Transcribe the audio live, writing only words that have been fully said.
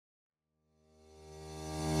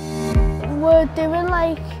We're doing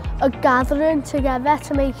like a gathering together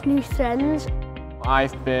to make new friends.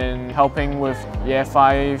 I've been helping with Year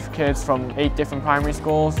 5 kids from 8 different primary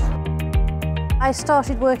schools. I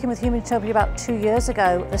started working with Humanutopia about 2 years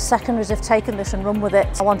ago. The secondaries have taken this and run with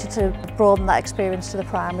it. I wanted to broaden that experience to the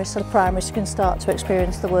primaries so the primaries can start to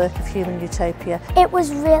experience the work of Humanutopia. It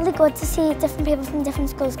was really good to see different people from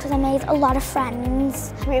different schools because I made a lot of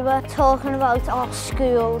friends. We were talking about our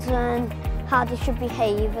schools and how they should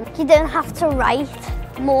behave. And you don't have to write,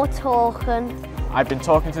 more talking. I've been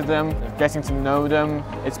talking to them, getting to know them.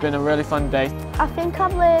 It's been a really fun day. I think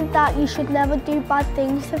I've learned that you should never do bad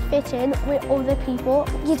things to fit in with other people.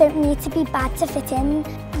 You don't need to be bad to fit in.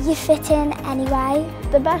 You fit in anyway.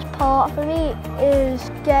 The best part for me is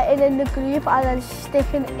getting in the group and then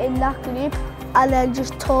sticking in that group and then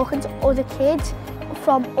just talking to other kids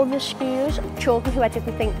from other schools. Children who I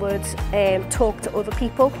didn't think would talk to other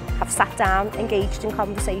people have sat down, engaged in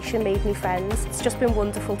conversation, made new friends. It's just been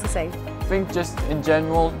wonderful to see. I think just in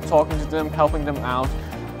general, talking to them, helping them out,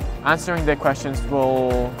 answering their questions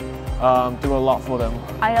will do a lot for them.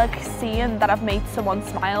 I like seeing that I've made someone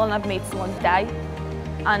smile and I've made someone's day,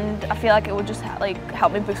 and I feel like it will just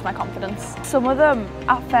help me boost my confidence. Some of them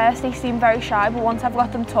at first they seem very shy, but once I've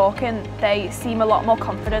got them talking they seem a lot more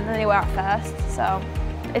confident than they were at first, so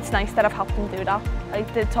it's nice that I've helped them do that.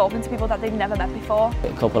 Like they're talking to people that they've never met before.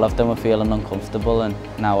 A couple of them were feeling uncomfortable and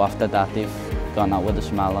now after that they've gone out with a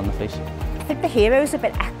smile on their face. I think the heroes have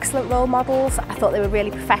been excellent role models. I thought they were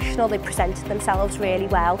really professional, they presented themselves really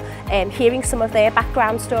well. Hearing some of their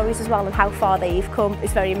background stories as well and how far they've come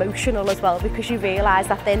is very emotional as well, because you realise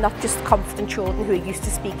that they're not just confident children who are used to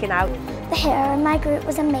speaking out. The hero in my group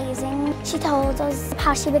was amazing. She told us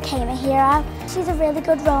how she became a hero. She's a really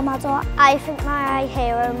good role model. I think my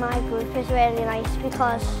hero in my group is really nice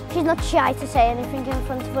because she's not shy to say anything in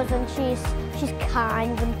front of us and she's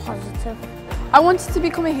kind and positive. I wanted to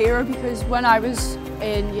become a hero because when I was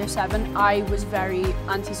in Year 7, I was very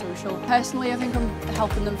antisocial. Personally, I think I'm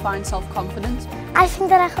helping them find self-confidence. I think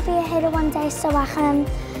that I could be a hero one day so I can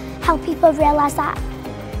help people realise that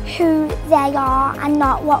who they are and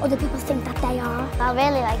not what other people think that they are. I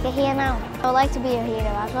really like it here now. I would like to be a hero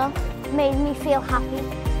as well. It made me feel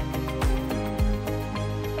happy.